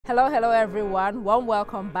Hello everyone, warm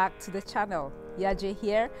welcome back to the channel. YAJE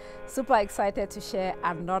here, super excited to share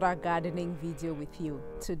another gardening video with you.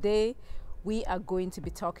 Today we are going to be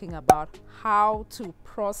talking about how to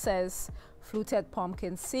process fluted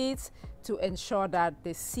pumpkin seeds to ensure that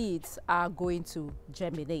the seeds are going to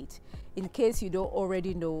germinate. In case you don't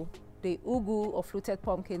already know, the ugu or fluted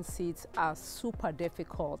pumpkin seeds are super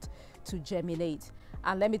difficult to germinate.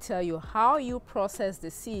 And let me tell you, how you process the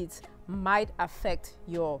seeds might affect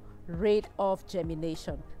your rate of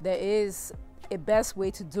germination. There is a best way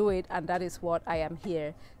to do it, and that is what I am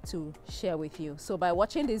here to share with you. So by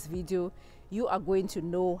watching this video, you are going to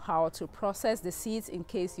know how to process the seeds. In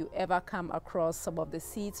case you ever come across some of the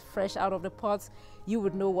seeds fresh out of the pots, you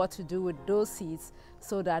would know what to do with those seeds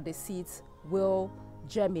so that the seeds will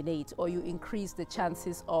germinate, or you increase the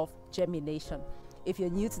chances of germination. If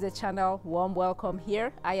you're new to the channel, warm welcome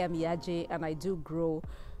here. I am YAJE and I do grow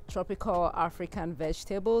tropical African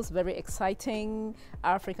vegetables, very exciting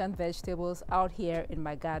African vegetables out here in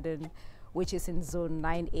my garden, which is in zone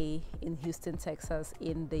 9A in Houston, Texas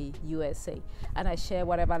in the USA. And I share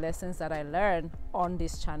whatever lessons that I learn on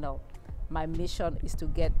this channel. My mission is to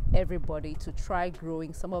get everybody to try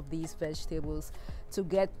growing some of these vegetables, to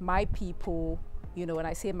get my people, you know, when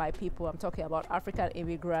I say my people, I'm talking about African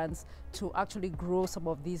immigrants, to actually grow some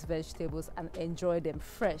of these vegetables and enjoy them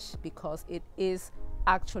fresh, because it is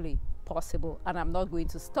actually possible. And I'm not going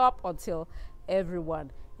to stop until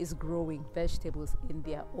everyone is growing vegetables in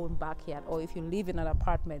their own backyard, or if you live in an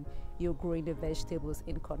apartment, you're growing the vegetables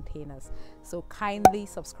in containers. So kindly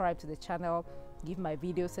subscribe to the channel, give my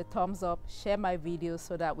videos a thumbs up, share my videos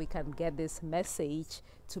so that we can get this message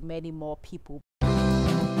to many more people.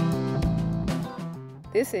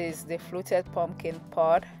 This is the fluted pumpkin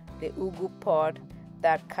pod, the ugu pod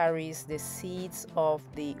that carries the seeds of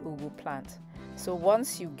the ugu plant. So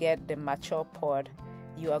once you get the mature pod,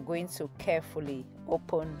 you are going to carefully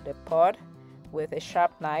open the pod with a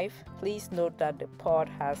sharp knife. Please note that the pod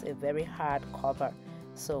has a very hard cover,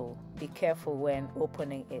 so be careful when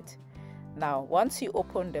opening it. Now, once you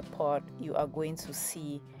open the pod, you are going to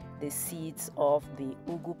see the seeds of the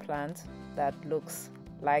ugu plant that looks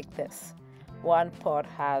like this. One pod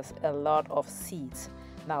has a lot of seeds.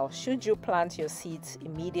 Now, should you plant your seeds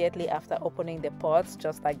immediately after opening the pods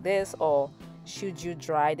just like this, or should you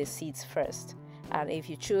dry the seeds first? And if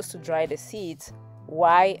you choose to dry the seeds,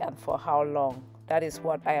 why and for how long? That is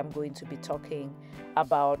what I am going to be talking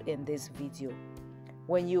about in this video.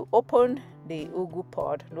 When you open the ugu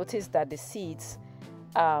pod, notice that the seeds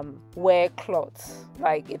wear cloths,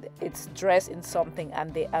 like it's dressed in something,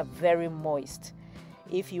 and they are very moist.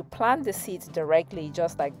 If you plant the seeds directly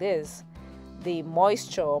just like this, the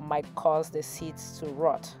moisture might cause the seeds to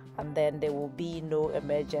rot, and then there will be no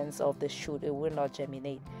emergence of the shoot. It will not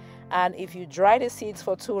germinate. And if you dry the seeds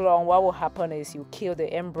for too long, what will happen is you kill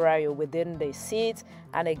the embryo within the seeds,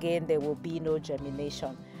 and again there will be no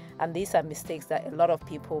germination. And these are mistakes that a lot of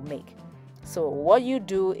people make. So what you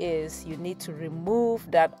do is you need to remove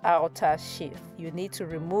that outer sheath. You need to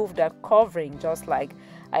remove that covering, just like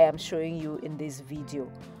I am showing you in this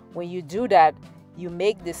video. When you do that, you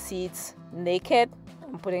make the seeds naked.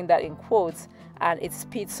 I'm putting that in quotes, and it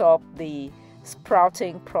speeds up the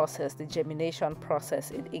sprouting process, the germination process.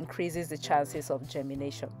 It increases the chances of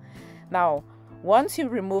germination. Now, once you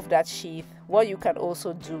remove that sheath, what you can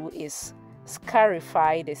also do is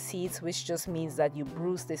scarify the seeds, which just means that you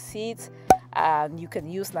bruise the seeds, and you can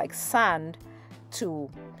use like sand to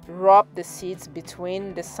rub the seeds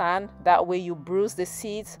between the sand. That way you bruise the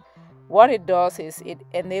seeds. What it does is it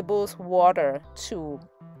enables water to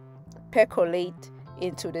percolate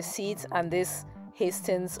into the seeds, and this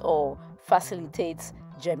hastens or facilitates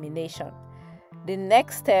germination. The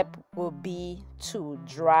next step will be to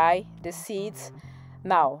dry the seeds.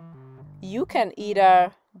 Now, you can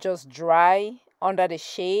either just dry under the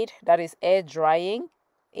shade, that is air drying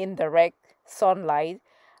in direct sunlight,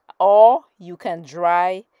 or you can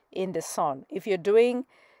dry in the sun. If you're doing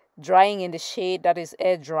drying in the shade, that is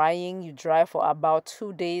air drying, you dry for about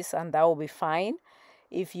 2 days and that will be fine.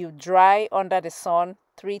 If you dry under the sun,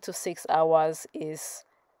 3 to 6 hours is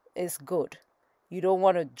good. You don't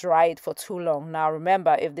want to dry it for too long. Now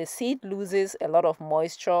remember, if the seed loses a lot of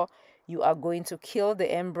moisture, you are going to kill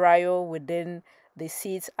the embryo within the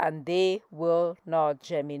seeds and they will not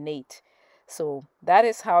germinate. So that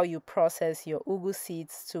is how you process your ugu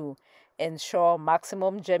seeds to ensure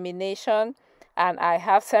maximum germination. And I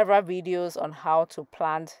have several videos on how to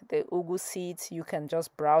plant the ugu seeds. You can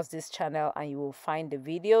just browse this channel and you will find the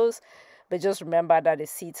videos. But just remember that the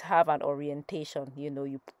seeds have an orientation. You know,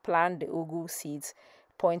 you plant the ugu seeds,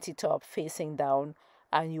 point it up, facing down,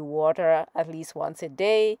 and you water at least once a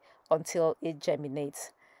day until it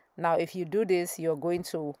germinates. Now, if you do this, you're going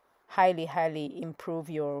to highly improve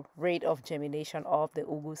your rate of germination of the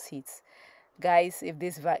ugu seeds. Guys, if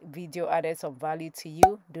this video added some value to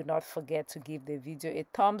you, do not forget to give the video a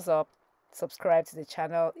thumbs up, subscribe to the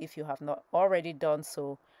channel if you have not already done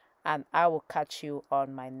so, and I will catch you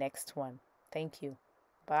on my next one. Thank you.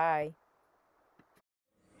 Bye.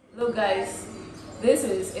 Look guys, this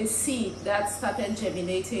is a seed that started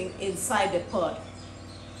germinating inside the pod.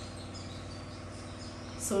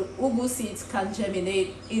 So ugu seeds can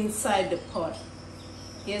germinate inside the pod.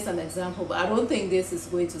 Here's an example, but I don't think this is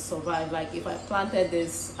going to survive. Like if I planted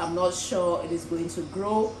this, I'm not sure it is going to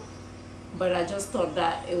grow, but I just thought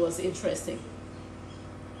that it was interesting.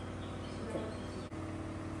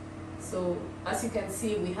 So as you can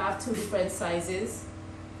see, we have two different sizes.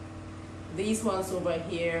 These ones over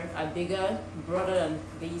here are bigger, broader than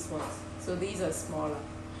these ones. So these are smaller.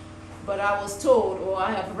 But I was told, or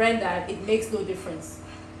I have read, that it makes no difference.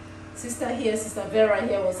 Sister Vera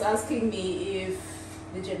here was asking me if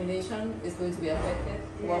the germination is going to be affected.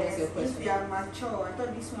 Yes, what was your question? If they are mature. I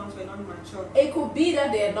thought these ones were not mature. It could be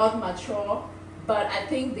that they are not mature, but I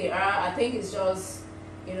think they are. I think it's just,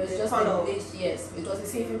 you know, it's just a bleach, yes. Because you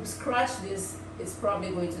see, if you scratch this, it's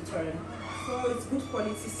probably going to turn. So it's good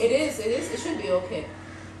quality seed. It is. It should be okay.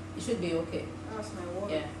 It should be okay. That's my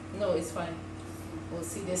word. Yeah. No, it's fine. We'll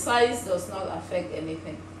see. The size does not affect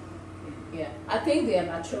anything. Yeah. I think they are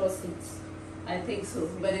natural seeds. I think so.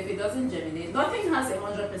 But if it doesn't germinate, nothing has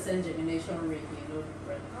 100% germination rate, you know.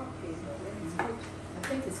 Okay. I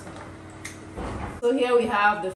think it's fine. So here we have the